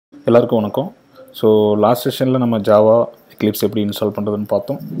எல்லாருக்கும் வணக்கம். So last செஷனில் நம்ம ஜாவா எக்லிப்ஸ் எப்படி இன்ஸ்டால் பண்ணுறதுன்னு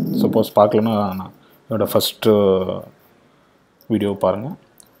பார்த்தோம். சப்போஸ் பார்க்கலன்னா நான் என்னோடய ஃபஸ்ட்டு வீடியோ பாருங்கள்.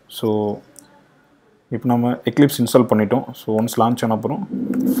 ஸோ இப்போ நம்ம எக்லிப்ஸ் இன்ஸ்டால் பண்ணிட்டோம். ஸோ ஒன்ஸ் லான்ச் ஆன அப்புறம்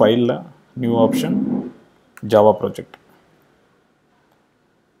ஃபைலில் new option Java project.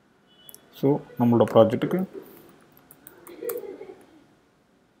 So நம்மளோட ப்ராஜெக்ட்டுக்கு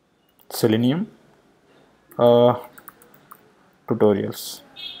selenium tutorials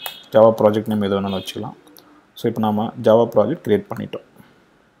Java project name எது வேணாலும் வச்சுக்கலாம். ஸோ இப்போ நம்ம ஜாவா ப்ராஜெக்ட் க்ரியேட் பண்ணிட்டோம்.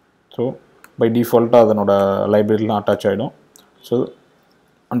 ஸோ பை டிஃபால்ட்டாக அதனோட லைப்ரரிலாம் அட்டாச் ஆகிடும். So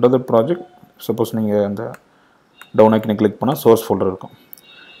under the project suppose நீங்கள் அந்த டவுன் ஐக்கனை கிளிக் பண்ணால் சோர்ஸ் ஃபோல்டர் இருக்கும்.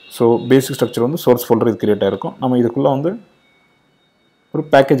 ஸோ பேசிக் ஸ்ட்ரக்சர் வந்து சோர்ஸ் ஃபோல்டர் இது க்ரியேட் ஆகிருக்கும். நம்ம இதுக்குள்ளே வந்து ஒரு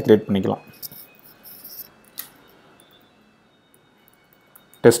பேக்கேஜ் க்ரியேட் பண்ணிக்கலாம்.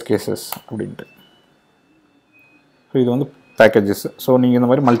 டெஸ்ட் கேசஸ் அப்படின்ட்டு. ஸோ இது வந்து பேக்கேஜஸ். ஸோ நீங்கள் இந்த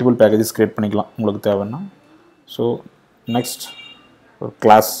மாதிரி மல்டிபிள் பேக்கேஜஸ் க்ரியேட் பண்ணிக்கலாம் உங்களுக்கு தேவைன்னா. ஸோ நெக்ஸ்ட் ஒரு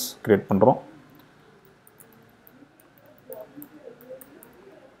கிளாஸ் க்ரியேட் பண்ணுறோம்.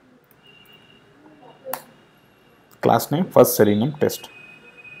 Class name first selenium test.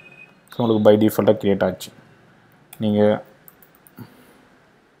 So உங்களுக்கு பை டிஃபால்ட்டாக க்ரியேட் ஆச்சு. நீங்கள்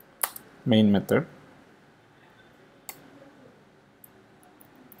main method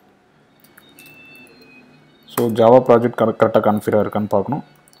so Java project கரெக்டாக கன்ஃபிகராக இருக்கான்னு பார்க்கணும்.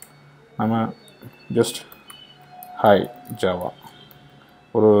 நம்ம ஜஸ்ட் ஹாய் ஜாவா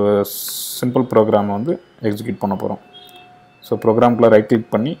ஒரு சிம்பிள் ப்ரோக்ராமை வந்து எக்ஸிக்யூட் பண்ண போகிறோம். ஸோ ப்ரோக்ராம்குள்ளே ரைட்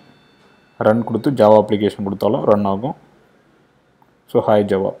கிளிக் பண்ணி ரன் கொடுத்து ஜாவா அப்ளிகேஷன் கொடுத்தாலும் ரன் ஆகும். ஸோ ஹாய்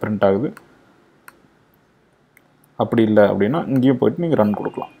ஜாவா பிரிண்ட் ஆகுது. அப்படி இல்லை அப்படின்னா இங்கேயும் போய்ட்டு நீங்கள் ரன்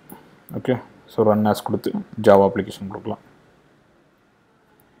கொடுக்கலாம். ஓகே, ஸோ ரன் ஆஸ் கொடுத்து ஜாவா அப்ளிகேஷன் கொடுக்கலாம்.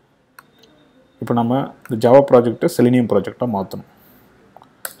 இப்போ நம்ம இந்த ஜாவா ப்ராஜெக்டை செலினியம் ப்ராஜெக்டாக மாற்றணும்.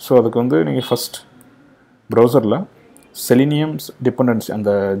 ஸோ அதுக்கு வந்து நீங்கள் ஃபஸ்ட் ப்ரௌசரில் செலினியம்ஸ் டிபெண்டன்சி அந்த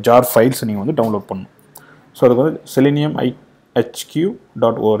ஜார் ஃபைல்ஸை நீங்கள் வந்து டவுன்லோட் பண்ணணும். ஸோ அதுக்கு வந்து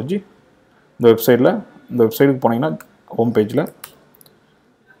seleniumhq.org இந்த வெப்சைட்டில் இந்த வெப்சைட்டுக்கு போனீங்கன்னா ஹோம் பேஜில்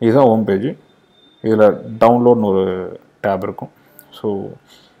இதுதான் ஹோம் பேஜ். இதில் டவுன்லோட்னு ஒரு டேப் இருக்கும். ஸோ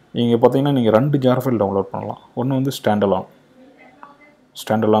இங்கே பார்த்தீங்கன்னா நீங்கள் 2 ஜார் ஃபைல் டவுன்லோட் பண்ணலாம். ஒன்று வந்து ஸ்டாண்டர்லான்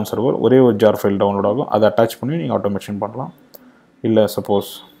சர்வர் ஒரே ஒரு ஜார் ஃபைல் டவுன்லோட் ஆகும். அதை அட்டாச் பண்ணி நீங்கள் ஆட்டோமேஷன் பண்ணலாம். இல்லை சப்போஸ்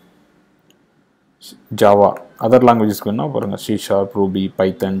ஜாவா அதர் லாங்குவேஜஸ்க்கு வேணால் பாருங்கள், C#, ரூபி,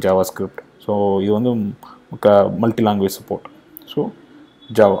 பைத்தன், ஜாவா ஸ்கிரிப்ட். ஸோ இது வந்து multi language support. So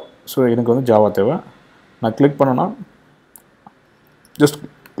Java. So எனக்கு வந்து ஜாவா தேவை. நான் கிளிக் பண்ணேன்னா ஜஸ்ட்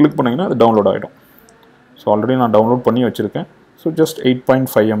கிளிக் பண்ணிங்கன்னா அது டவுன்லோட் ஆகிடும். ஸோ ஆல்ரெடி நான் டவுன்லோட் பண்ணி வச்சுருக்கேன். ஸோ ஜஸ்ட்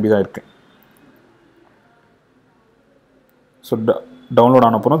 8.5 MB தான் இருக்குது. ஸோ டவுன்லோட்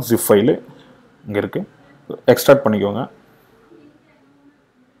ஆன அப்புறம் ஜிப் ஃபைலு இங்கே இருக்குது. எக்ஸ்ட்ராக்ட் பண்ணிக்கோங்க.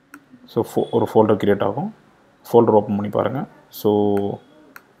 ஸோ ஒரு ஃபோல்டர் க்ரியேட் ஆகும். ஃபோல்டர் ஓப்பன் பண்ணி பாருங்கள். ஸோ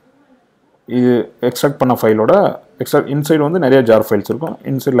இது எக்ஸ்ட்ராக்ட் பண்ண ஃபைலோட இன்சைடு வந்து நிறைய ஜார் ஃபைல்ஸ் இருக்கும்.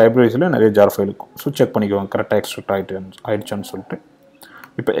 இன்சைட் லைப்ரரிஸில் நிறைய ஜார் ஃபைல் இருக்கும். ஸோ செக் பண்ணிக்கோங்க கரெக்டாக எக்ஸ்ட்ராக்ட் ஆகிடுச்சான்னு சொல்லிட்டு.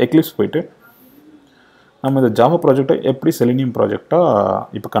 இப்போ எக்லிப்ஸ் போய்ட்டு நம்ம இந்த ஜாவா ப்ராஜெக்டை எப்படி செலினியம் ப்ராஜெக்டாக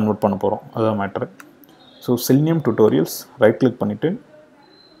இப்போ கன்வெர்ட் பண்ண போகிறோம், அதுதான் matter. So selenium tutorials right click பண்ணிவிட்டு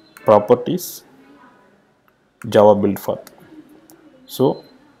ப்ராப்பர்ட்டிஸ் ஜாவா பில்ட் பாத். So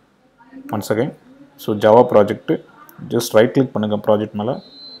once again so Java project just right click பண்ணுங்கள் ப்ராஜெக்ட் மேலே,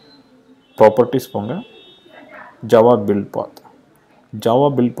 ப்ராப்பர்ட்டிஸ் போங்க, ஜாவா பில்ட் பாத். ஜாவா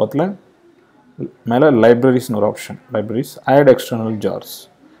பில்ட் பாத்தில் மேலே லைப்ரரிஸ்னு ஒரு option, libraries add external jars.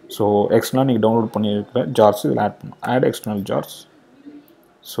 So எக்ஸ்டர்னலாக நீங்கள் டவுன்லோட் பண்ணியிருக்கிற jars இதில் ஆட் பண்ணணும். Add external jars.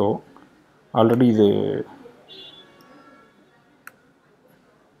 So already இது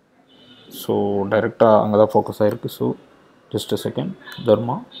ஸோ டைரெக்டாக அங்கே தான் ஃபோக்கஸ் ஆகிருக்கு. ஸோ ஜஸ்ட் செகண்ட்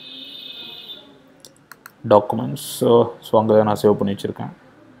தர்மா டாக்குமெண்ட்ஸ். ஸோ அங்கே தான் நான் சேவ் பண்ணி வச்சுருக்கேன்.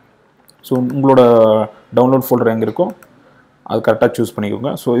 ஸோ உங்களோட டவுன்லோட் ஃபோல்டர் எங்கே இருக்கோ அது கரெக்டாக சூஸ்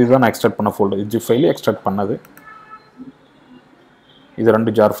பண்ணிக்கோங்க. ஸோ இதுதான் நான் எக்ஸ்ட்ராக்ட் பண்ண ஃபோல்டர். ஜிப் ஃபைலு எக்ஸ்ட்ராக்ட் பண்ணது. இது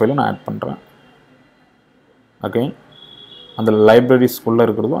 2 ஜார் ஃபைலும் நான் ஆட் பண்ணுறேன். அகைன் அந்த லைப்ரரிஸ்குள்ளே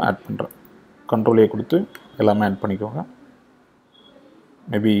இருக்கிறதும் ஆட் பண்ணுறேன். கண்ட்ரோல் A கொடுத்து எல்லாமே ஆட் பண்ணிக்கோங்க.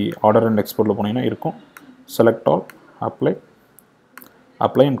 மேபி ஆர்டர் அண்ட் எக்ஸ்போர்ட்டில் போனீங்கன்னா இருக்கும். Select all, apply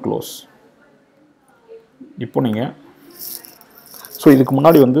and close. இப்போ நீங்கள் ஸோ இதுக்கு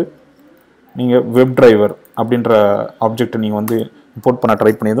முன்னாடி வந்து நீங்கள் வெப் டிரைவர் அப்படின்ற ஆப்ஜெக்டை நீங்கள் வந்து இம்போர்ட் பண்ண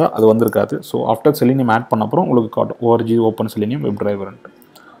ட்ரை பண்ணி தான் அது வந்திருக்காது. ஸோ ஆஃப்டர் செலினியம் ஆட் பண்ண அப்புறம் உங்களுக்கு காட்டும் ORG open selenium web டிரைவர்ன்ட்டு.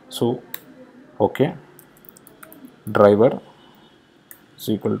 So okay, driver is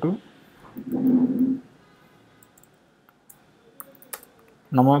equal to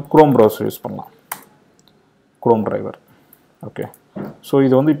நம்ம குரோம் ப்ரௌசர் யூஸ் பண்ணலாம். Chrome driver. ஓகே. ஸோ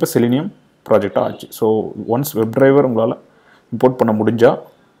இது வந்து இப்போ செலினியம் ப்ராஜெக்டாக ஆச்சு. ஸோ ஒன்ஸ் வெப் டிரைவர் உங்களால் இம்போர்ட் பண்ண முடிஞ்சால்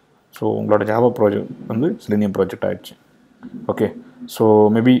ஸோ உங்களோட ஜாவா ப்ராஜெக்ட் வந்து செலினியம் ப்ராஜெக்ட் ஆகிடுச்சு. ஓகே, ஸோ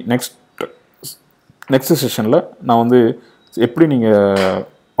மேபி நெக்ஸ்ட் செஷனில் நான் வந்து எப்படி நீங்கள்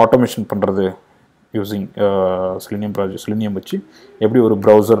ஆட்டோமேஷன் பண்ணுறது யூஸிங் செலினியம் வச்சு எப்படி ஒரு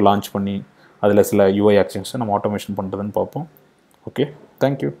ப்ரௌசர் லான்ச் பண்ணி அதில் சில யூஐ ஆக்ஷன்ஸை நம்ம ஆட்டோமேஷன் பண்ணுறதுன்னு பார்ப்போம். Okay,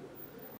 thank you.